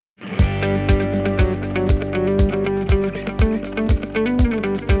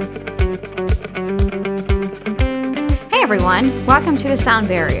everyone. Welcome to The Sound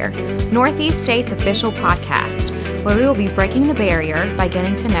Barrier, Northeast State's official podcast, where we will be breaking the barrier by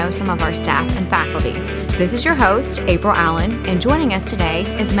getting to know some of our staff and faculty. This is your host, April Allen, and joining us today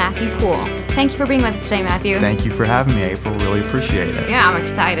is Matthew Poole. Thank you for being with us today, Matthew. Thank you for having me, April. Really appreciate it. Yeah, I'm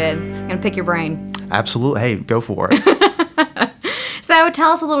excited. I'm going to pick your brain. Absolutely. Hey, go for it. So tell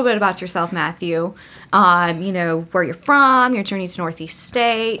us a little bit about yourself, Matthew. Where you're from, your journey to Northeast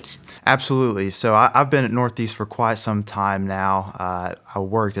State. Absolutely. So I've been at Northeast for quite some time now. I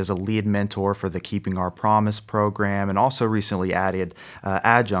worked as a lead mentor for the Keeping Our Promise program and also recently added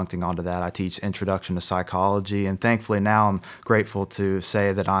adjuncting onto that. I teach Introduction to Psychology, and thankfully now I'm grateful to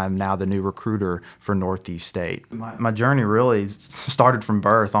say that I'm now the new recruiter for Northeast State. My journey really started from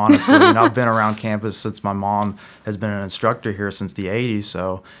birth, honestly. I've been around campus since my mom has been an instructor here since the 80s.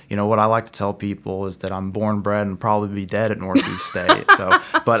 So, what I like to tell people is that I'm born, bred, and probably be dead at Northeast State.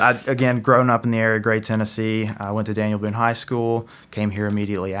 But again, growing up in the area of Gray, Tennessee, I went to Daniel Boone High School, came here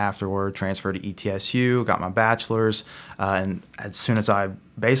immediately afterward, transferred to ETSU, got my bachelor's, and as soon as I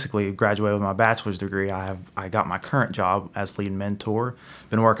basically graduated with my bachelor's degree, I got my current job as lead mentor.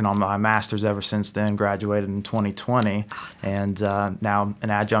 Been working on my master's ever since then, graduated in 2020, awesome. And now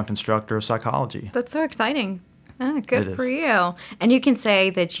an adjunct instructor of psychology. That's so exciting. Good for you. And you can say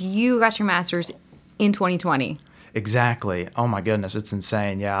that you got your master's in 2020. Exactly. Oh my goodness, it's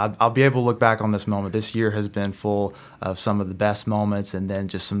insane. Yeah, I'll be able to look back on this moment. This year has been full of some of the best moments and then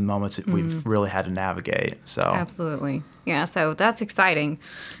just some moments that we've really had to navigate. So absolutely. Yeah, so that's exciting.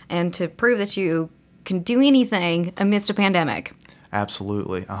 And to prove that you can do anything amidst a pandemic.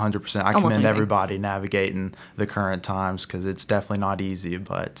 Absolutely, 100%. I commend everybody navigating the current times because it's definitely not easy,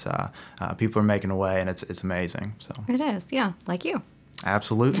 but people are making a way, and it's amazing. So it is, yeah, like you.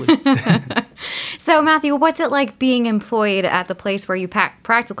 Absolutely. So, Matthew, what's it like being employed at the place where you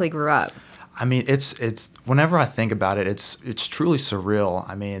practically grew up? I mean, it's whenever I think about it, it's truly surreal.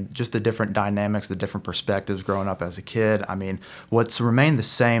 I mean, just the different dynamics, the different perspectives growing up as a kid. I mean, what's remained the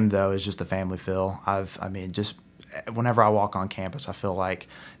same, though, is just the family feel. Just whenever I walk on campus, I feel like,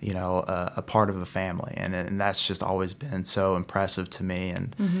 a part of a family, and that's just always been so impressive to me.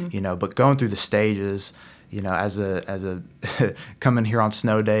 And, but going through the stages, as a coming here on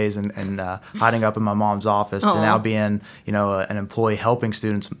snow days and hiding up in my mom's office to now being, an employee helping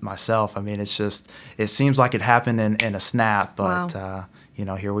students myself. I mean, it seems like it happened in a snap, but, wow.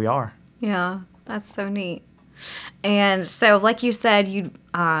 Here we are. Yeah, that's so neat. And so, like you said,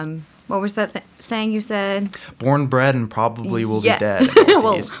 what was that saying you said? Born, bred, and probably will be dead.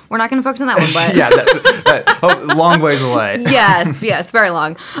 Well, we're not going to focus on that one, but yeah, long ways away. yes, very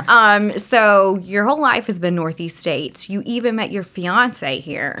long. So your whole life has been Northeast State. You even met your fiance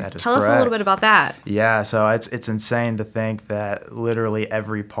here. That is Tell correct. us a little bit about that. Yeah, so it's insane to think that literally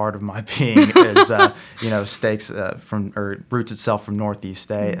every part of my being is roots itself from Northeast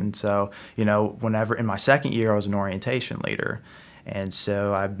State. And so whenever in my second year I was an orientation leader. And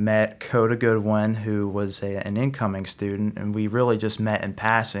so I met Coda Goodwin, who was an incoming student, and we really just met in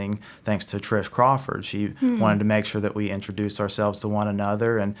passing thanks to Trish Crawford. She wanted to make sure that we introduced ourselves to one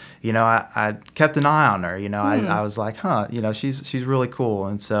another, and I kept an eye on her. I was like, she's really cool.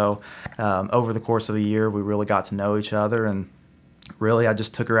 And so over the course of a year, we really got to know each other, and really, I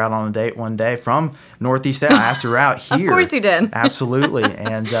just took her out on a date one day from Northeast State. I asked her out here. Of course you did. Absolutely.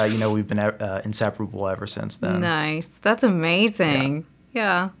 And, we've been inseparable ever since then. Nice. That's amazing.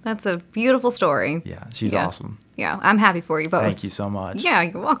 Yeah, that's a beautiful story. Yeah, she's awesome. Yeah, I'm happy for you both. Thank you so much. Yeah,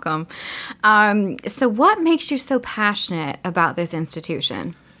 you're welcome. So what makes you so passionate about this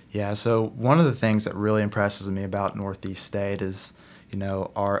institution? Yeah, so one of the things that really impresses me about Northeast State is,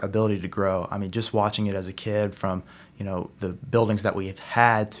 our ability to grow. I mean, just watching it as a kid from, the buildings that we've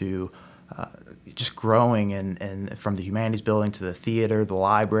had to just growing and from the humanities building to the theater, the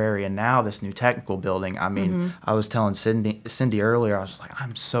library, and now this new technical building. I mean, I was telling Cindy earlier, I was just like,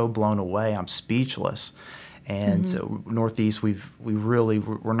 I'm so blown away. I'm speechless. And Northeast,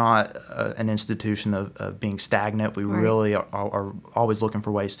 we're not an institution of being stagnant. We really are always looking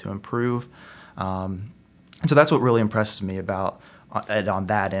for ways to improve. And so that's what really impresses me about it on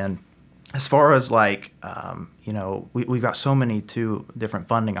that end. As far as we've got so many different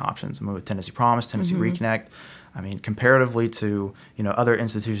funding options. I mean, with Tennessee Promise, Tennessee Reconnect. I mean, comparatively to other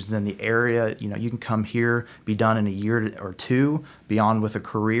institutions in the area, you can come here, be done in a year or two, beyond with a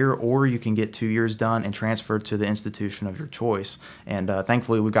career, or you can get 2 years done and transfer to the institution of your choice. And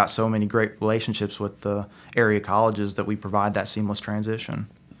thankfully, we've got so many great relationships with the area colleges that we provide that seamless transition.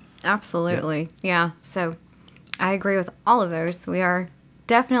 Absolutely, yeah. So I agree with all of those. We are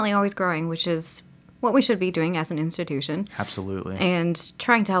definitely always growing, which is what we should be doing as an institution. Absolutely. And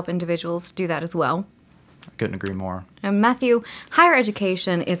trying to help individuals do that as well. I couldn't agree more. And Matthew, higher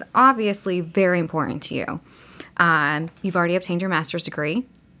education is obviously very important to you. You've already obtained your master's degree,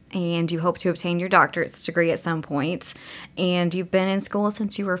 and you hope to obtain your doctorate's degree at some point. And you've been in school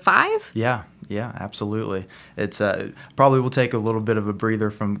since you were 5? Yeah, absolutely. It's probably will take a little bit of a breather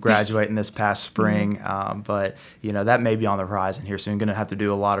from graduating this past spring, but that may be on the horizon here soon. Going to have to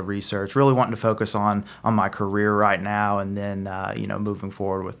do a lot of research. Really wanting to focus on my career right now, and then moving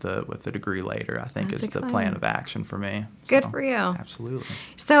forward with the degree later. I think That's is exciting. the plan of action for me. Good for you. Absolutely.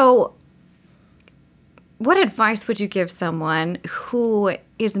 So, what advice would you give someone who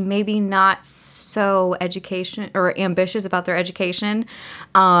is maybe not so education or ambitious about their education?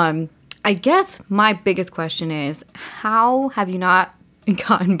 I guess my biggest question is, how have you not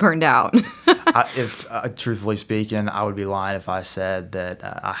gotten burned out? If truthfully speaking, I would be lying if I said that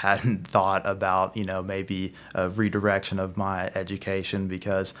I hadn't thought about, maybe a redirection of my education,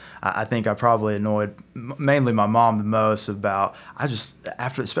 because I think I probably annoyed mainly my mom the most about,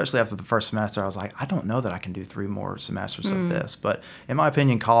 especially after the first semester, I was like, I don't know that I can do 3 more semesters of this. But in my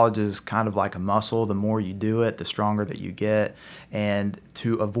opinion, college is kind of like a muscle. The more you do it, the stronger that you get. And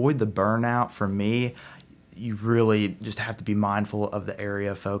to avoid the burnout, for me, you really just have to be mindful of the area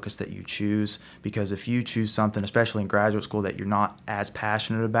of focus that you choose, because if you choose something, especially in graduate school, that you're not as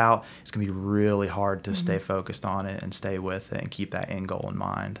passionate about, it's going to be really hard to stay focused on it and stay with it and keep that end goal in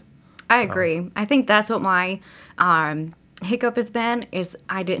mind. I agree. I think that's what my hiccup has been, is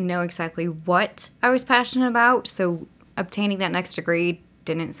I didn't know exactly what I was passionate about, so obtaining that next degree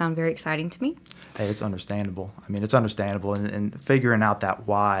didn't sound very exciting to me. Hey, it's understandable. I mean, it's understandable, and figuring out that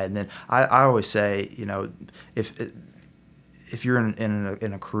why. And then I always say, if you're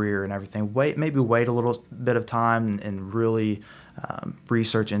in a career and everything, wait a little bit of time and really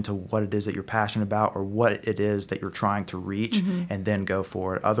research into what it is that you're passionate about, or what it is that you're trying to reach, and then go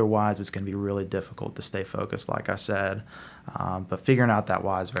for it. Otherwise, it's going to be really difficult to stay focused, like I said. But figuring out that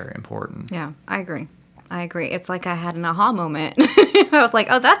why is very important. Yeah, I agree. It's like I had an aha moment. I was like,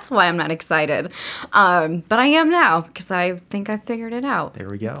 oh, that's why I'm not excited. But I am now, because I think I figured it out. There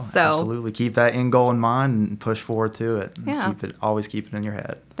we go. So, absolutely. Keep that end goal in mind and push forward to it. Yeah. Always keep it in your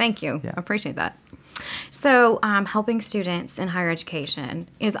head. Thank you. Yeah. I appreciate that. So helping students in higher education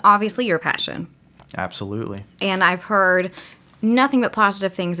is obviously your passion. Absolutely. And I've heard nothing but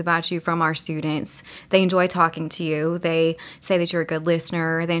positive things about you from our students. They enjoy talking to you. They say that you're a good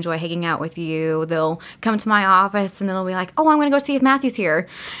listener. They enjoy hanging out with you. They'll come to my office and they'll be like, oh, I'm going to go see if Matthew's here.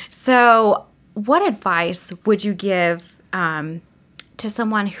 So what advice would you give to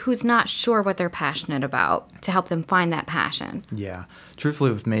someone who's not sure what they're passionate about, to help them find that passion? Yeah. Truthfully,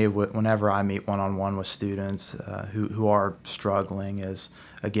 with me, whenever I meet one-on-one with students who are struggling, is,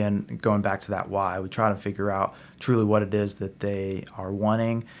 again, going back to that why, we try to figure out truly what it is that they are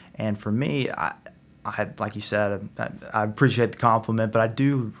wanting. And for me, I like you said, I appreciate the compliment, but I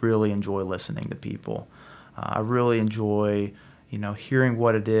do really enjoy listening to people. I really enjoy, hearing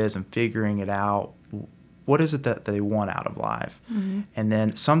what it is and figuring it out. What is it that they want out of life? And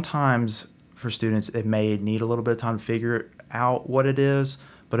then sometimes for students, it may need a little bit of time to figure out what it is,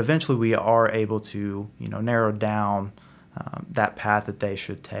 but eventually we are able to, narrow down that path that they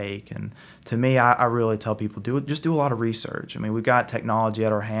should take. And to me, I really tell people, just do a lot of research. I mean, we've got technology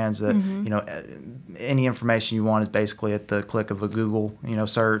at our hands that, any information you want is basically at the click of a Google,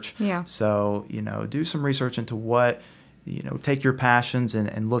 search. Yeah. So, do some research into what, take your passions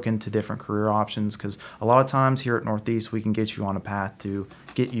and look into different career options, because a lot of times here at Northeast, we can get you on a path to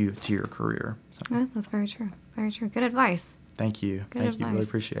get you to your career. So. Yeah, that's very true. Very true. Good advice. Thank you. Good Thank you. Really advice.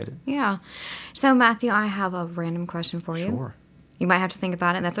 appreciate it. Yeah. So, Matthew, I have a random question for you. Sure. You might have to think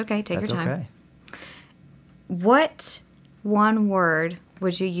about it, and that's okay. Take That's your time. okay. What one word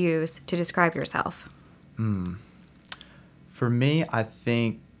would you use to describe yourself? For me, I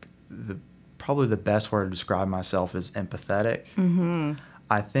think probably the best word to describe myself is empathetic.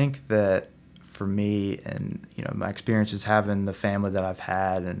 I think that for me, and my experiences having the family that I've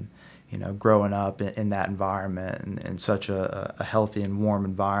had, and growing up in that environment, and in such a healthy and warm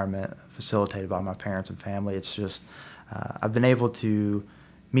environment facilitated by my parents and family, it's just I've been able to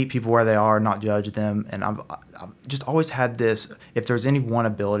meet people where they are, not judge them, and I've just always had this. If there's any one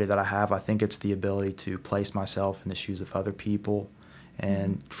ability that I have, I think it's the ability to place myself in the shoes of other people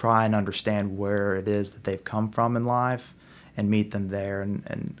and try and understand where it is that they've come from in life and meet them there.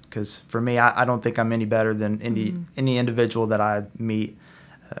 And because for me, I don't think I'm any better than any individual that I meet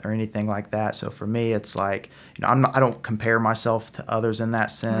or anything like that. So for me, it's like, I don't compare myself to others in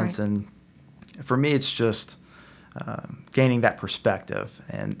that sense. Right. And for me, it's just gaining that perspective.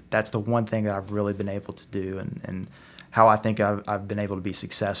 And that's the one thing that I've really been able to do. And how I think I've been able to be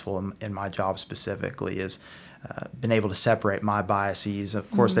successful in my job specifically is been able to separate my biases. Of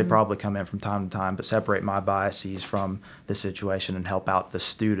course, they probably come in from time to time, but separate my biases from the situation and help out the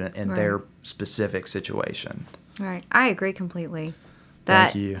student in their specific situation. Right. I agree completely.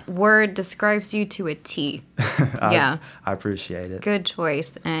 That Thank you. word describes you to a T. Yeah. I appreciate it. Good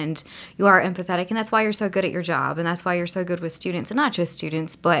choice. And you are empathetic, and that's why you're so good at your job, and that's why you're so good with students, and not just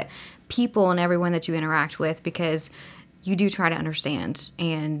students, but people and everyone that you interact with, because you do try to understand,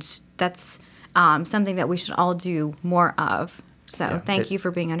 and that's something that we should all do more of. So thank you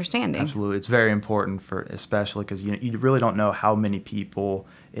for being understanding. Absolutely. It's very important, especially because you really don't know how many people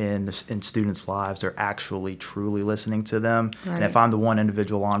in students' lives are actually truly listening to them. Right. And if I'm the one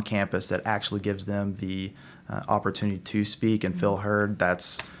individual on campus that actually gives them the opportunity to speak and feel heard,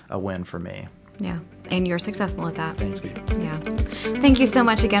 that's a win for me. Yeah, and you're successful at that. Thank you. Yeah. Thank you so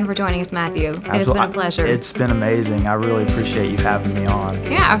much again for joining us, Matthew. It has been a pleasure. It's been amazing. I really appreciate you having me on.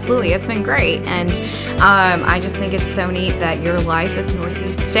 Yeah, absolutely. It's been great. And I just think it's so neat that your life is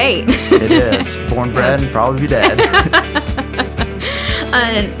Northeast State. It is. Born, bred, and probably be dead.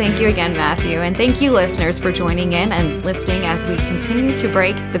 And thank you again, Matthew. And thank you, listeners, for joining in and listening as we continue to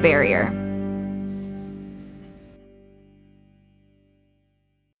break the barrier.